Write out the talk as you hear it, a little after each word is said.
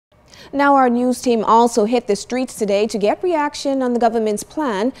Now our news team also hit the streets today to get reaction on the government's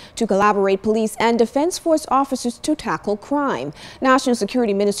plan to collaborate police and defense force officers to tackle crime. National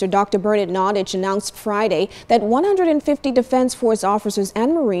Security Minister Dr. Bernard Nottage announced Friday that 150 defense force officers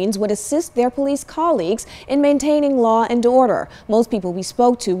and Marines would assist their police colleagues in maintaining law and order. Most people we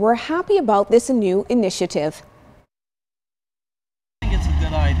spoke to were happy about this new initiative. I think it's a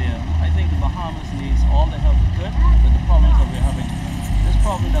good idea. I think the Bahamas needs all the help it could with the problems that we're having. This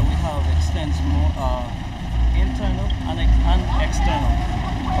problem that we have extends more internal and external.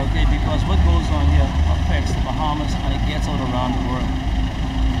 Okay, because what goes on here affects the Bahamas and it gets out around the world.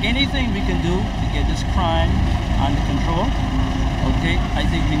 Anything we can do to get this crime under control, okay, I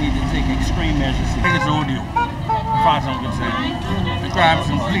think we need to take extreme measures. I think it's overdue, as far as I'm concerned. The crime is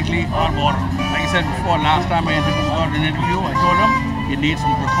completely on water. Like I said before, last time I got an interview, I told them it needs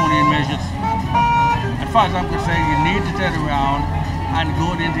some draconian measures. As far as I'm concerned, you need to turn around and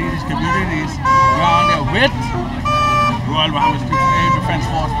go into these communities around there with Royal Bahamas Defense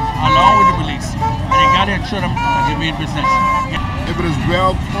Force along with the police. And you got to ensure them that they mean business. If it is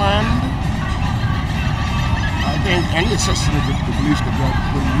well planned, I think any assistance that the police could get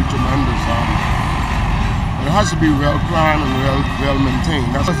would be tremendous. It has to be well planned and well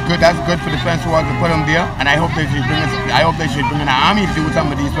maintained. That's good. That's good for defense force to put them there, and I hope they should bring an army to do with some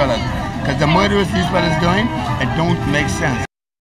of these fellas, because the murders these fellas doing, it don't make sense.